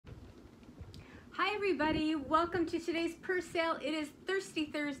Hi everybody, welcome to today's purse sale. It is Thirsty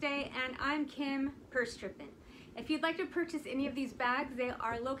Thursday and I'm Kim Purse Trippin'. If you'd like to purchase any of these bags, they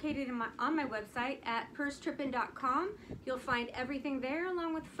are located on my website at pursetrippin.com. You'll find everything there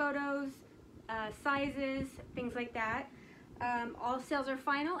along with photos, sizes, things like that. All sales are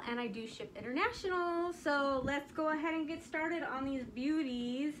final and I do ship international. So let's go ahead and get started on these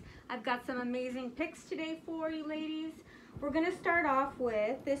beauties. I've got some amazing picks today for you ladies. We're gonna start off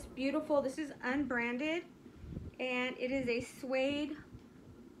with this beautiful, this is unbranded, and it is a suede,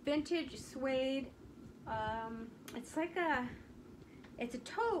 vintage suede. It's a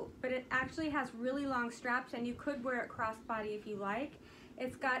tote, but it actually has really long straps and you could wear it crossbody if you like.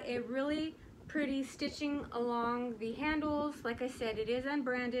 It's got a really pretty stitching along the handles. Like I said, it is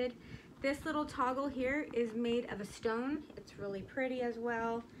unbranded. This little toggle here is made of a stone. It's really pretty as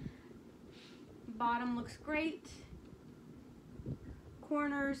well. Bottom looks great.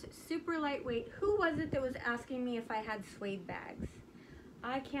 Corners, super lightweight. Who was it that was asking me if I had suede bags?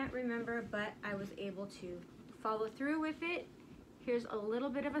 I can't remember, but I was able to follow through with it. Here's a little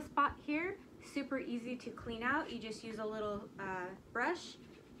bit of a spot here. Super easy to clean out. You just use a little brush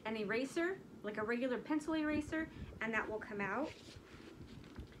and eraser, like a regular pencil eraser, and that will come out.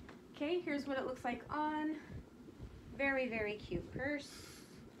 Okay, here's what it looks like on. Very, very cute purse.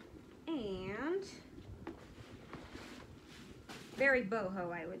 And very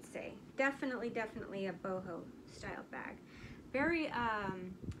boho, I would say. Definitely a boho style bag. Very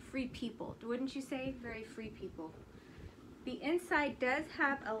free people, wouldn't you say? Very free people. The inside does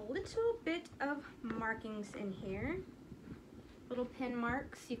have a little bit of markings in here. Little pin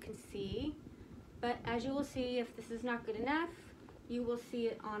marks you can see. But as you will see, if this is not good enough, you will see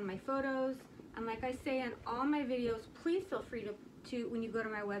it on my photos. And like I say in all my videos, please feel free to when you go to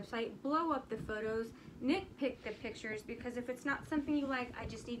my website, blow up the photos, nitpick the pictures, because if it's not something you like, I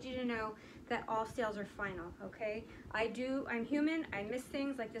just need you to know that all sales are final, okay? I'm human, I miss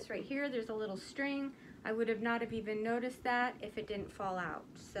things like this right here. There's a little string. I would have not have even noticed that if it didn't fall out.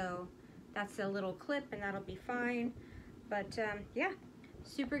 So that's a little clip and that'll be fine. But yeah,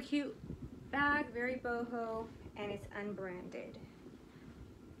 super cute bag, very boho, and it's unbranded.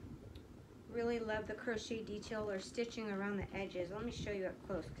 Really love the crochet detail or stitching around the edges. Let me show you up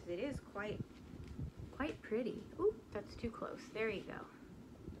close because it is quite pretty. Ooh, that's too close. There you go.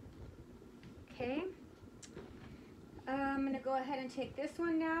 Okay. I'm gonna go ahead and take this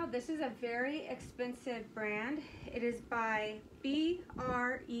one now. This is a very expensive brand. It is by B-R-E-A-L,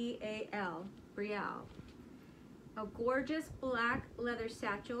 Brielle. A gorgeous black leather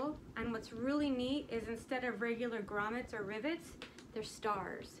satchel, and what's really neat is instead of regular grommets or rivets, they're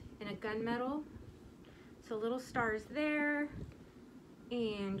stars in a gunmetal. So little stars there,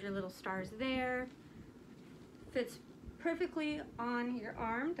 and your little stars there. Fits perfectly on your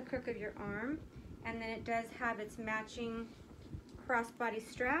arm, the crook of your arm, and then it does have its matching crossbody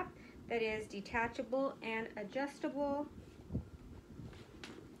strap that is detachable and adjustable.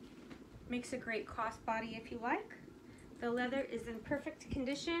 Makes a great crossbody if you like. The leather is in perfect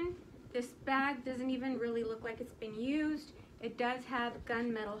condition. This bag doesn't even really look like it's been used. It does have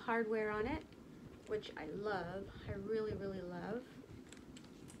gunmetal hardware on it, which I love. I really love.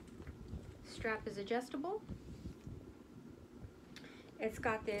 Strap is adjustable. It's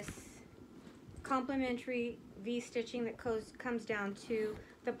got this complimentary V-stitching that comes down to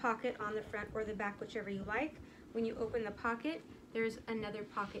the pocket on the front or the back, whichever you like. When you open the pocket, there's another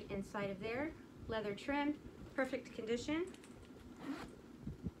pocket inside of there. Leather trim, perfect condition.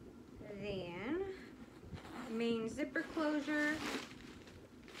 Then, main zipper closure.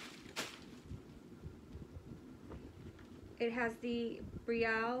 It has the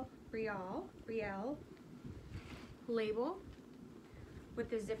Brielle label with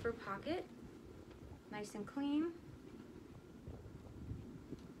the zipper pocket, nice and clean.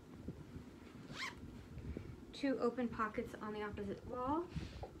 Two open pockets on the opposite wall.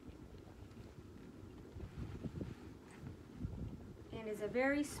 And is a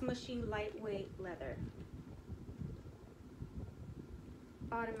very smushy, lightweight leather.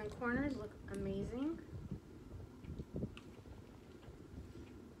 Bottom and corners look amazing.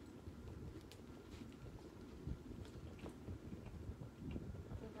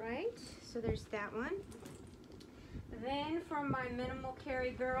 Right, so there's that one. Then for my minimal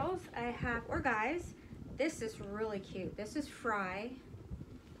carry girls, I have, or guys, this is really cute. This is Frye,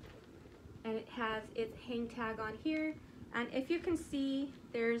 and it has its hang tag on here. And if you can see,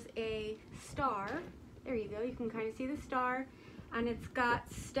 there's a star. There you go, you can kind of see the star. And it's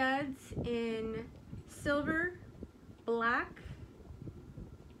got studs in silver, black,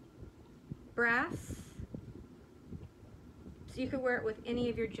 brass, so you could wear it with any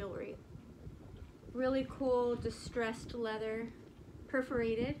of your jewelry. Really cool distressed leather,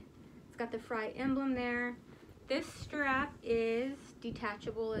 perforated. It's got the Frye emblem there. This strap is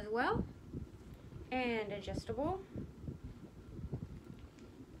detachable as well and adjustable.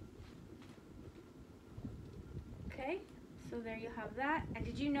 Okay, so there you have that. And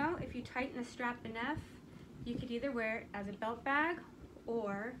did you know if you tighten the strap enough, you could either wear it as a belt bag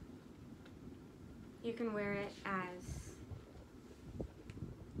or you can wear it as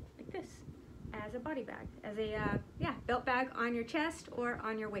like this, as a body bag, as a belt bag on your chest or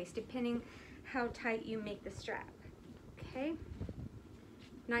on your waist, depending how tight you make the strap. Okay,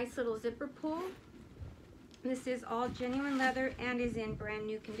 nice little zipper pull. This is all genuine leather and is in brand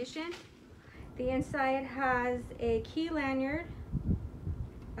new condition. The inside has a key lanyard,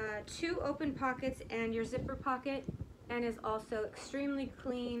 2 open pockets and your zipper pocket, and is also extremely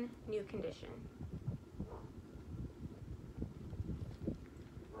clean, new condition.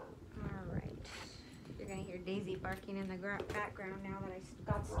 All right, you're gonna hear Daisy barking in the background now that I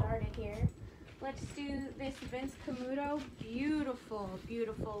got started here. Let's do this Vince Camuto. Beautiful,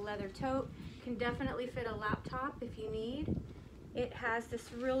 beautiful leather tote. Can definitely fit a laptop if you need. It has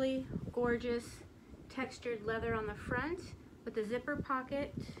this really gorgeous textured leather on the front with the zipper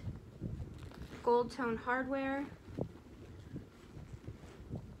pocket, gold tone hardware,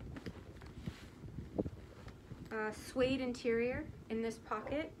 suede interior in this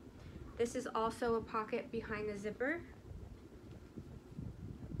pocket. This is also a pocket behind the zipper.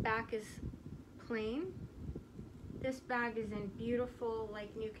 Back is plain. This bag is in beautiful,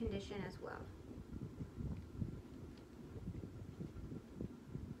 like new condition as well.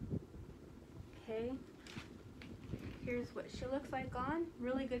 Okay, here's what she looks like on.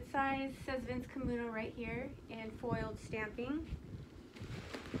 Really good size. Says Vince Camuto right here in foiled stamping.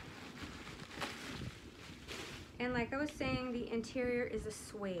 And like I was saying, the interior is a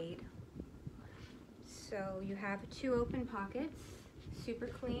suede. So you have 2 open pockets, super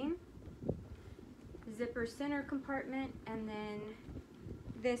clean. Zipper center compartment, and then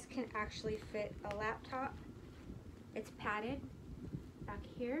this can actually fit a laptop. It's padded back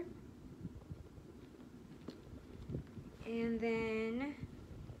here. And then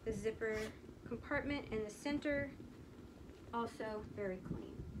the zipper compartment in the center, also very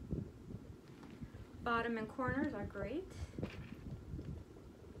clean. Bottom and corners are great.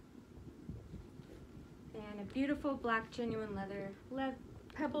 And a beautiful black genuine leather,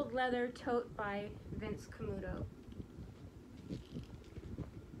 pebbled leather tote by Vince Camuto.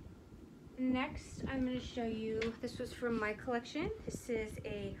 Next, I'm going to show you, this was from my collection. This is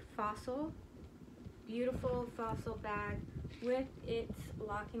a fossil, beautiful fossil bag with its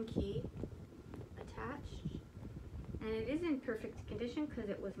lock and key attached. And it is in perfect condition because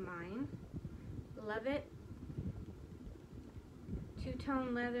it was mine. Love it.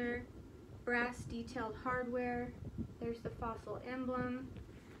 2-tone leather, brass detailed hardware. There's the fossil emblem.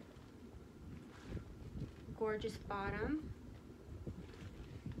 Gorgeous bottom.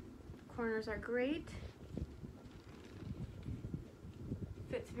 Corners are great.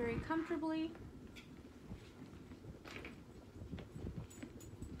 Fits very comfortably.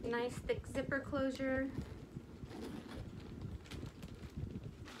 Nice thick zipper closure.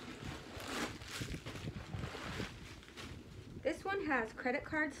 This one has credit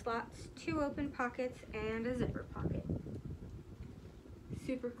card slots, 2 open pockets, and a zipper pocket.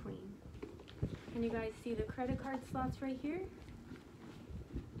 Super clean. Can you guys see the credit card slots right here?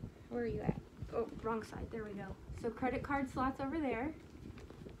 Where are you at? Oh, wrong side. There we go. So credit card slots over there,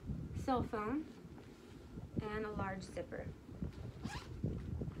 cell phone, and a large zipper.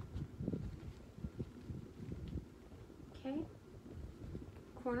 Okay.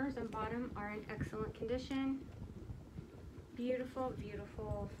 Corners and bottom are in excellent condition. Beautiful,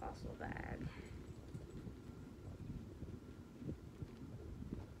 beautiful fossil bag.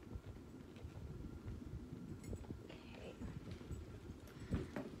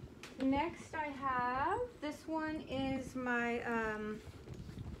 Next I have, this one is my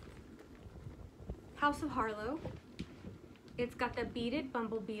House of Harlow. It's got the beaded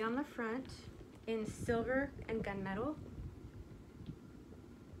bumblebee on the front in silver and gunmetal.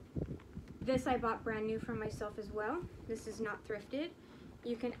 This I bought brand new for myself as well. This is not thrifted.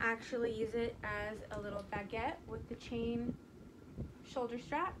 You can actually use it as a little baguette with the chain shoulder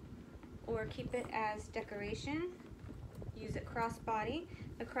strap, or keep it as decoration. Use it crossbody.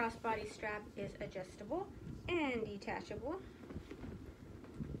 The crossbody strap is adjustable and detachable.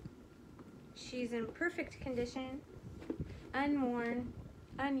 She's in perfect condition, unworn,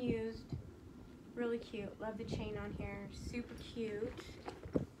 unused, really cute. Love the chain on here, super cute.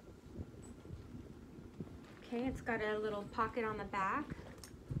 Okay, it's got a little pocket on the back.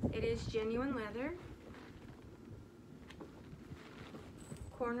 It is genuine leather.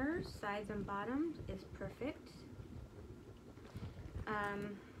 Corners, sides, and bottoms is perfect.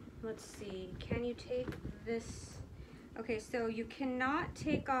 Let's see, can you take this? Okay, so you cannot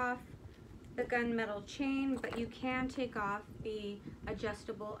take off the gunmetal chain, but you can take off the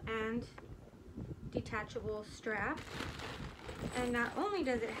adjustable and detachable strap. And not only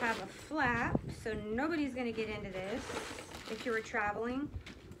does it have a flap, so nobody's gonna get into this if you were traveling,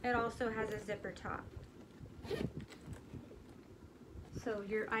 it also has a zipper top. So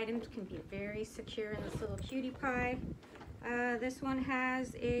your items can be very secure in this little cutie pie. This one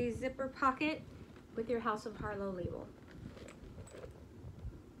has a zipper pocket with your House of Harlow label.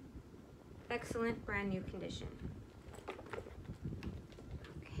 Excellent, brand new condition.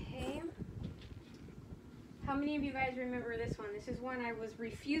 Okay. How many of you guys remember this one? This is one I was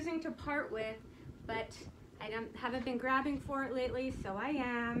refusing to part with, but I haven't been grabbing for it lately, so I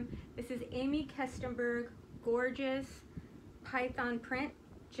am. This is Aimee Kestenberg, gorgeous python print,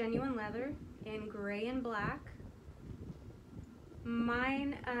 genuine leather in gray and black.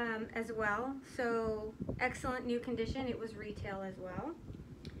 Mine as well, so excellent new condition. It was retail as well.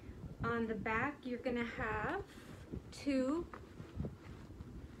 On the back, you're gonna have two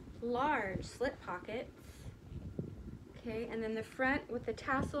large slip pockets. Okay, and then the front with the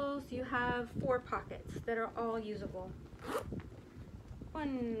tassels, you have 4 pockets that are all usable.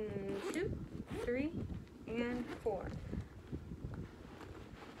 1, 2, 3, and 4.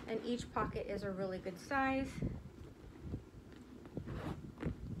 And each pocket is a really good size.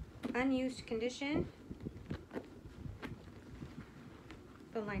 Unused condition.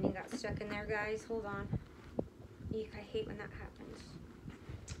 The lining got stuck in there, guys. Hold on. Eek, I hate when that happens.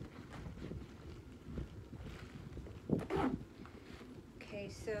 Okay,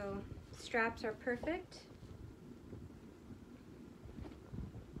 so straps are perfect.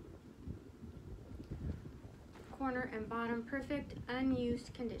 Corner and bottom perfect,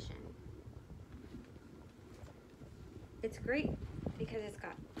 unused condition. It's great because it's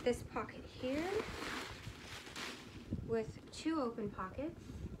got this pocket here with 2 open pockets,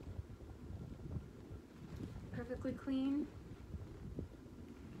 perfectly clean,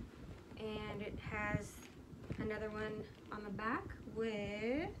 and it has another one on the back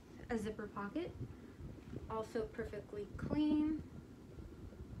with a zipper pocket, also perfectly clean.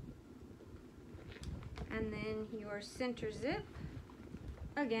 And then your center zip,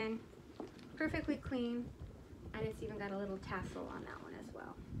 again, perfectly clean, and it's even got a little tassel on that one as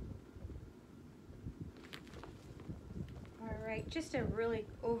well. All right, just a really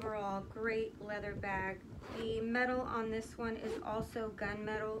overall great leather bag. The metal on this one is also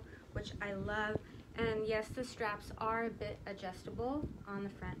gunmetal, which I love. And yes, the straps are a bit adjustable on the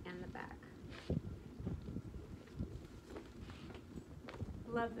front and the back.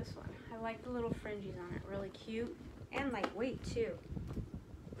 Love this one. I like the little fringes on it, really cute and lightweight too.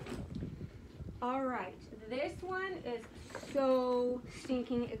 All right, this one is so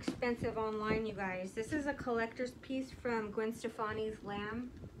stinking expensive online, you guys. This is a collector's piece from Gwen Stefani's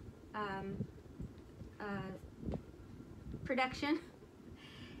Lamb production.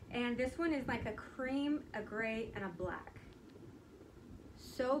 And this one is like a cream, a gray, and a black.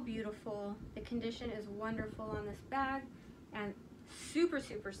 So beautiful. The condition is wonderful on this bag and super,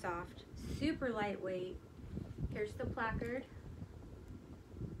 super soft, super lightweight. Here's the placard.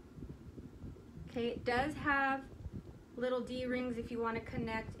 Okay, it does have little D-rings if you want to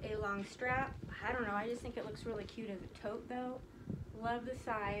connect a long strap. I don't know, I just think it looks really cute as a tote though. Love the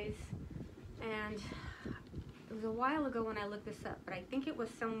size. And it was a while ago when I looked this up, but I think it was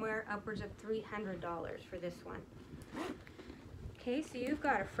somewhere upwards of $300 for this one. Okay, so you've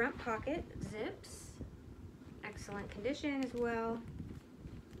got a front pocket, zips, excellent condition as well.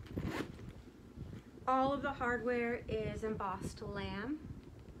 All of the hardware is embossed lamb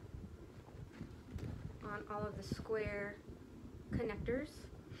on all of the square connectors.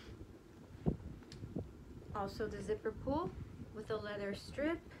 Also the zipper pull with a leather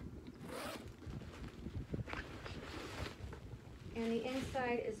strip. And the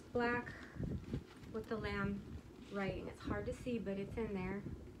inside is black with the lamb writing. It's hard to see, but it's in there.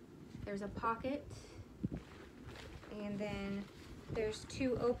 There's a pocket, and then there's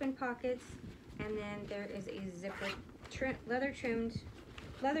 2 open pockets, and then there is a zipper, leather trimmed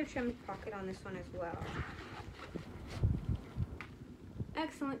pocket on this one as well.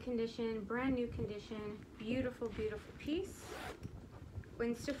 Excellent condition, brand new condition, beautiful, beautiful piece.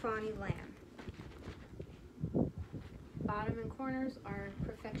 Gwen Stefani lamb. Bottom and corners are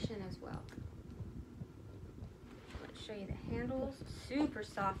perfection as well. Let's show you the handles. Super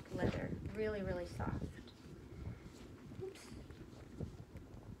soft leather, really, really soft. Oops.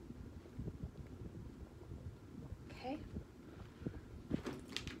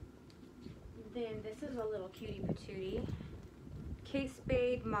 this is a little cutie patootie. Kate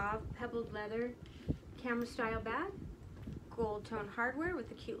Spade mauve pebbled leather camera style bag. Gold tone hardware with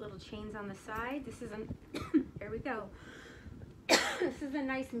the cute little chains on the side. This is a, there we go. This is a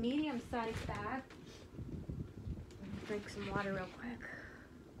nice medium sized bag. Drink some water real quick.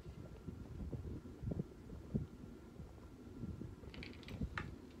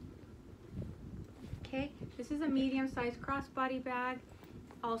 Okay, this is a medium sized crossbody bag,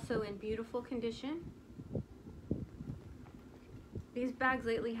 also in beautiful condition. These bags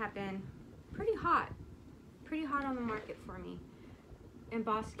lately have been pretty hot on the market for me.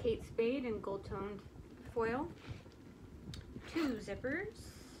 Embossed Kate Spade in gold toned foil. 2 zippers.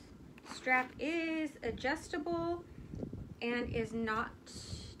 Strap is adjustable and is not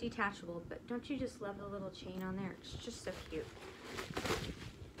detachable, but don't you just love the little chain on there? It's just so cute.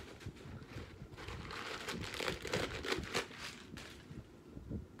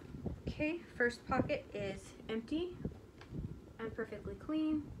 Okay, first pocket is empty and perfectly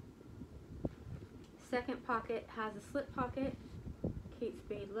clean. Second pocket has a slip pocket, Kate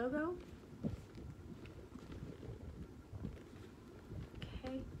Spade logo.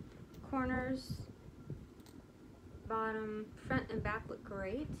 Okay, corners, bottom, front and back look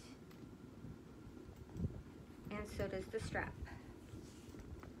great. And so does the strap.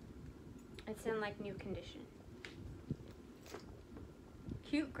 It's in like new condition.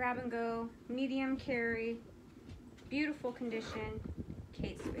 Cute grab and go, medium carry, beautiful condition,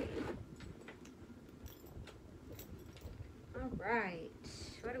 Kate Spade. All right,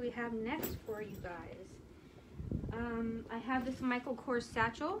 what do we have next for you guys? I have this Michael Kors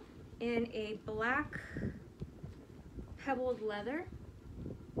satchel in a black pebbled leather.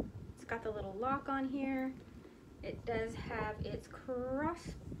 It's got the little lock on here. It does have its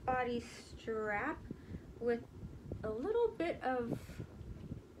crossbody strap with a little bit of,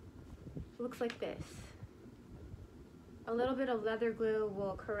 looks like this. A little bit of leather glue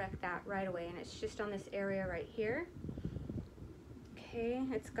will correct that right away, and it's just on this area right here. Okay,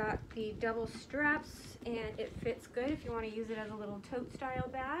 it's got the double straps and it fits good if you want to use it as a little tote style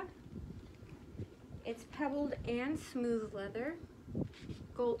bag. It's pebbled and smooth leather,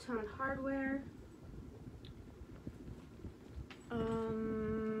 gold tone hardware. A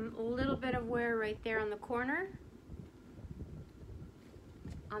little bit of wear right there on the corner.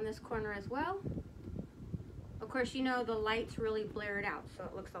 On this corner as well. Of course, you know the lights really blare it out, so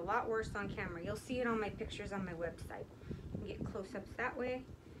it looks a lot worse on camera. You'll see it on my pictures on my website. You can get close-ups that way.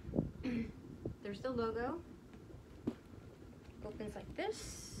 There's the logo. Opens like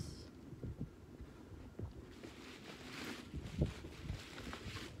this.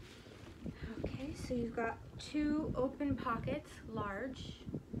 Okay, so you've got 2 open pockets, large,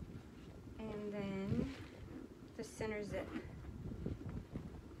 and then the center zip.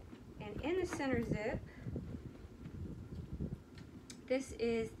 And in the center zip, this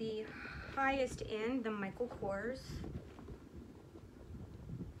is the highest end, the Michael Kors,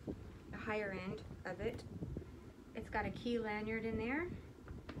 the higher end of it. It's got a key lanyard in there,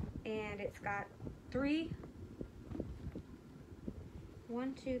 and it's got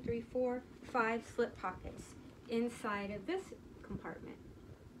 5 slip pockets inside of this compartment.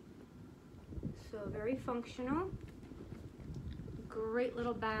 So very functional, great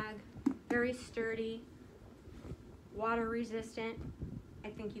little bag, very sturdy, water resistant. I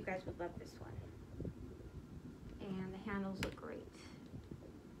think you guys would love this one. And the handles look great.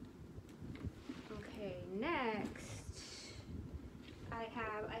 Okay, next I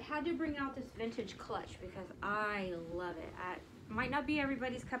had to bring out this vintage clutch because I love it. Might not be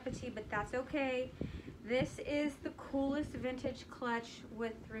everybody's cup of tea, but that's okay. This is the coolest vintage clutch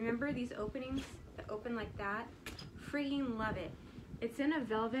with, remember these openings that open like that? Freaking love it. It's in a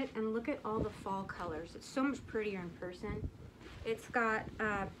velvet, and look at all the fall colors. It's so much prettier in person. It's got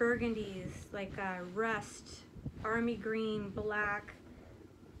burgundies, like rust, army green, black,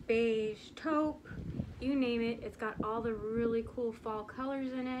 beige, taupe, you name it. It's got all the really cool fall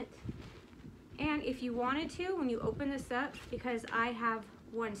colors in it. And if you wanted to, when you open this up, because I have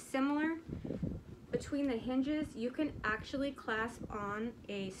one similar, between the hinges, you can actually clasp on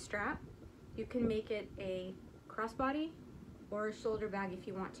a strap. You can make it a crossbody or a shoulder bag if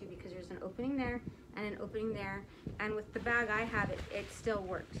you want to, because there's an opening there and an opening there. And with the bag I have, it still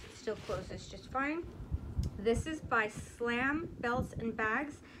works. It still closes just fine. This is by Slam Belts and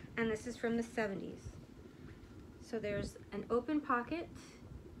Bags, and this is from the 70s. So there's an open pocket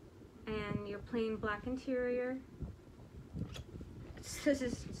and your plain black interior. This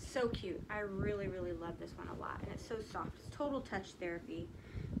is so cute. I really, really love this one a lot, and it's so soft. It's total touch therapy.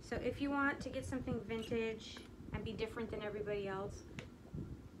 So if you want to get something vintage and be different than everybody else,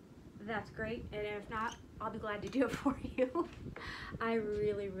 that's great. And if not, I'll be glad to do it for you. I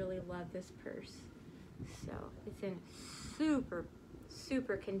really, really love this purse. So it's in super,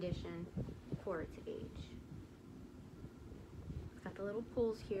 super condition for its age. It's got the little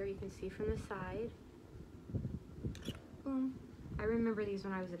pulls here, you can see from the side. Boom. I remember these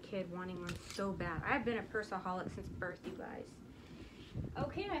when I was a kid, wanting one so bad. I've been a purseaholic since birth, you guys.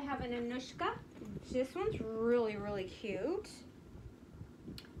 Okay, I have an Anushka. This one's really, really cute.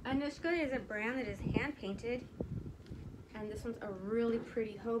 Anushka is a brand that is hand painted, and this one's a really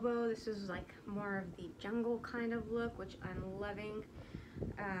pretty hobo. This is like more of the jungle kind of look, which I'm loving.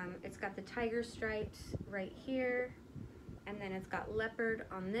 It's got the tiger stripes right here, and then it's got leopard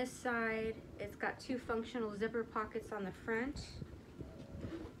on this side. It's got 2 functional zipper pockets on the front.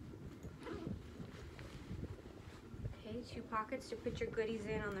 Okay, 2 pockets to put your goodies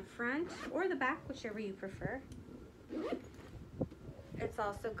in on the front or the back, whichever you prefer. It's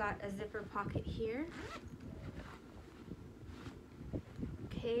also got a zipper pocket here.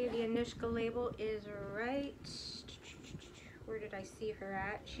 Okay, the Anushka label is right. Where did I see her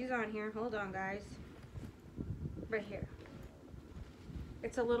at? She's on here. Hold on, guys. Right here.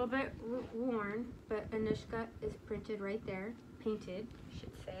 It's a little bit worn, but Anushka is printed right there. Painted, I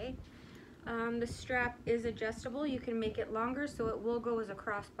should say. The strap is adjustable. You can make it longer, so it will go as a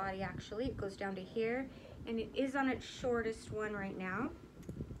crossbody actually. It goes down to here, and it is on its shortest one right now.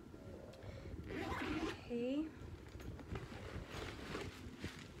 Okay.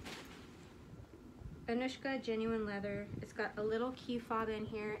 Anushka genuine leather. It's got a little key fob in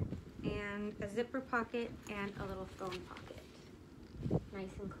here and a zipper pocket and a little phone pocket. Nice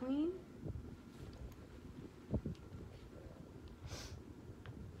and clean.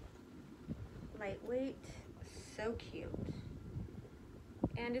 Lightweight, so cute.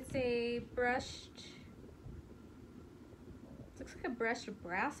 And it's a brushed, looks like a brushed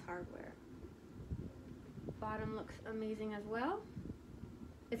brass hardware. Bottom looks amazing as well.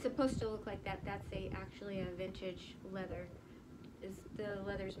 It's supposed to look like that. That's actually a vintage leather. The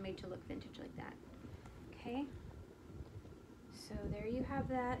leather's made to look vintage like that. Okay. So there you have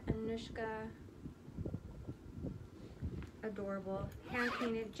that Anushka, adorable, hand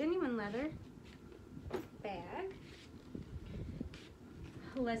painted, genuine leather bag.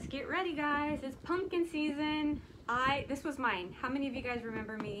 Let's get ready, guys. It's pumpkin season. This was mine. How many of you guys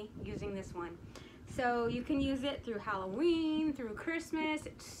remember me using this one? So you can use it through Halloween, through Christmas.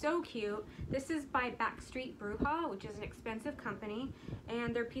 It's so cute. This is by Backstreet Bruja, which is an expensive company,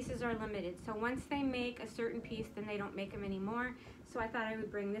 and their pieces are limited. So once they make a certain piece, then they don't make them anymore. So I thought I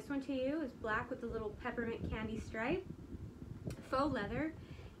would bring this one to you. It's black with a little peppermint candy stripe, faux leather,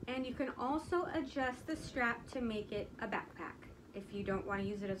 and you can also adjust the strap to make it a backpack if you don't want to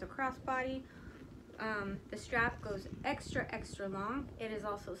use it as a crossbody. The strap goes extra, extra long. It is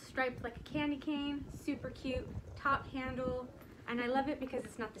also striped like a candy cane, super cute, top handle, and I love it because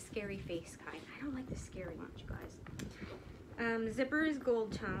it's not the scary face kind. I don't like the scary ones, you guys. The zipper is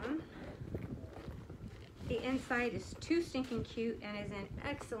gold tone. The inside is too stinking cute and is in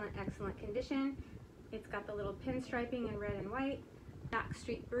excellent, excellent condition. It's got the little pinstriping in red and white,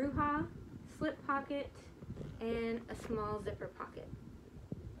 Backstreet Bruja, slip pocket, and a small zipper pocket.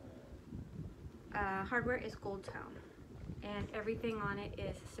 Hardware is gold tone, and everything on it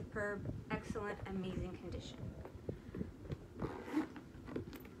is superb, excellent, amazing condition.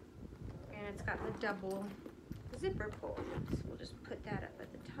 And it's got the double zipper pull, so we'll just put that up at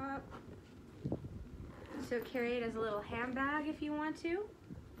the top. So carry it as a little handbag if you want to,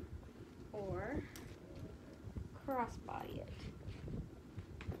 or crossbody it.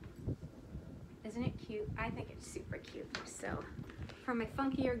 Isn't it cute? I think it's super cute. So for my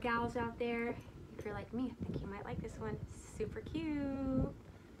funkier gals out there, if you're like me, I think you might like this one. Super cute.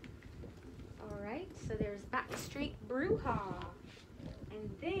 All right, so there's Backstreet Bruja.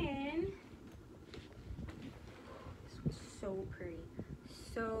 And then, this was so pretty.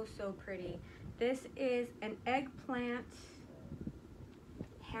 So, so pretty. This is an eggplant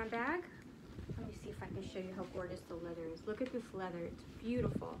handbag. Let me see if I can show you how gorgeous the leather is. Look at this leather, it's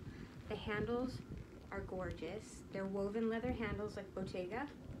beautiful. The handles are gorgeous. They're woven leather handles like Bottega.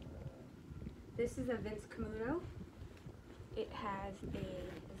 This is a Vince Camuto. It has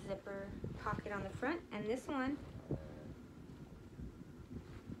a zipper pocket on the front, and this one,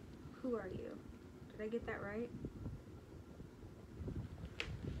 who are you? Did I get that right?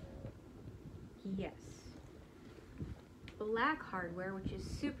 Yes. Black hardware, which is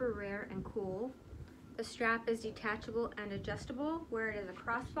super rare and cool. The strap is detachable and adjustable. Wear it as a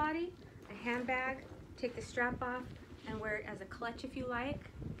crossbody, a handbag, take the strap off, and wear it as a clutch if you like,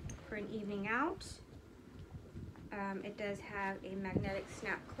 for an evening out. It does have a magnetic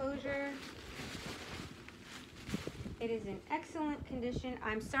snap closure. It is in excellent condition.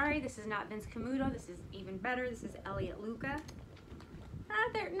 I'm sorry, this is not Vince Camuto. This is even better. This is Elliott Luca.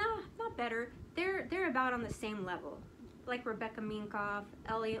 They're not better. They're about on the same level. Like Rebecca Minkoff,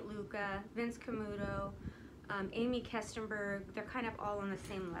 Elliott Luca, Vince Camuto, Aimee Kestenberg. They're kind of all on the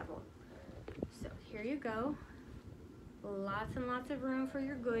same level. So here you go. Lots and lots of room for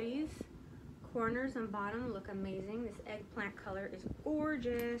your goodies. Corners and bottom look amazing. This eggplant color is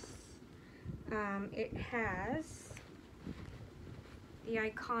gorgeous. It has the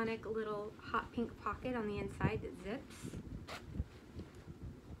iconic little hot pink pocket on the inside that zips.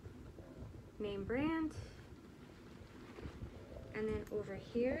 Name brand. And then over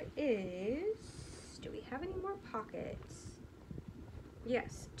here is, do we have any more pockets?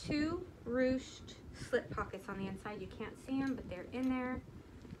 Yes, 2 ruched slip pockets on the inside. You can't see them, but they're in there.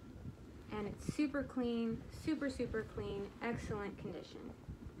 And it's super clean, super clean, excellent condition.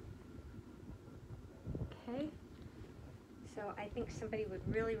 Okay, so I think somebody would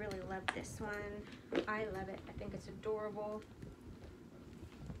really love this one. I love it. I think it's adorable.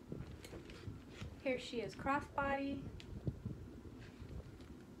 Here she is, crossbody.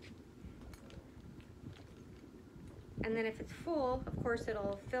 And then if it's full, of course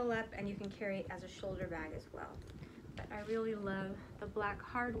it'll fill up and you can carry it as a shoulder bag as well. But I really love the black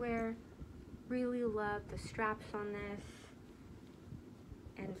hardware, really love the straps on this.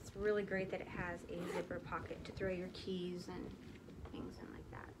 And it's really great that it has a zipper pocket to throw your keys and things in like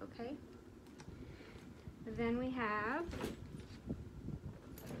that, okay? Then we have,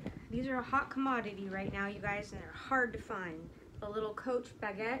 these are a hot commodity right now, you guys, and they're hard to find. The little Coach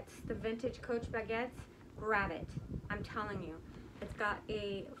baguettes, the vintage Coach baguettes, grab it. I'm telling you. It's got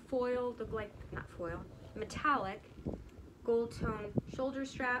a foil, not foil, metallic gold tone shoulder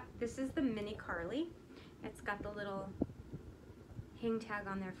strap. This is the mini Carly. It's got the little hang tag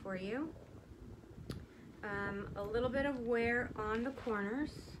on there for you. A little bit of wear on the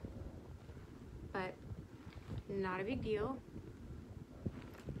corners, but not a big deal.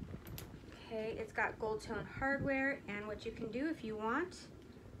 Okay, it's got gold tone hardware, and what you can do if you want,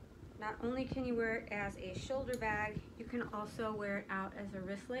 not only can you wear it as a shoulder bag, you can also wear it out as a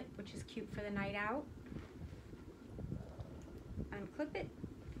wristlet, which is cute for the night out. Unclip it,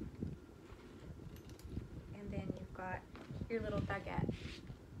 and then you've got your little baguette.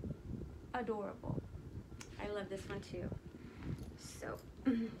 Adorable. I love this one too. So,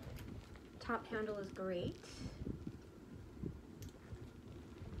 top handle is great.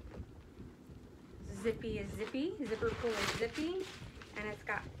 Zippy is zippy, zipper pull is zippy, and it's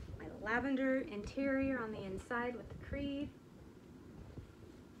got my lavender interior on the inside with the creed.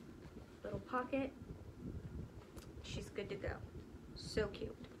 Little pocket. She's good to go. So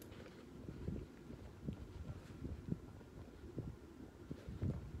cute.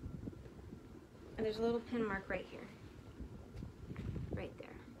 And there's a little pin mark right here. Right there.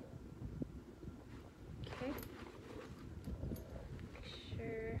 Okay. Make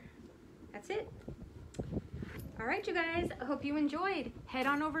sure that's it. All right, you guys, I hope you enjoyed. Head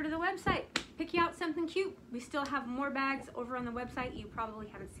on over to the website, pick you out something cute. We still have more bags over on the website you probably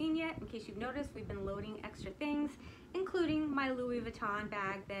haven't seen yet. In case you've noticed, we've been loading extra things, including my Louis Vuitton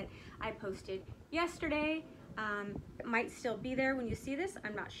bag that I posted yesterday. It might still be there when you see this,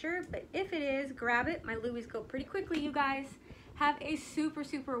 I'm not sure, but if it is, grab it. My Louis go pretty quickly, you guys. Have a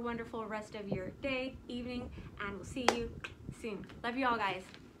super wonderful rest of your day, evening, and we'll see you soon. Love you all, guys.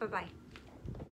 Bye-bye.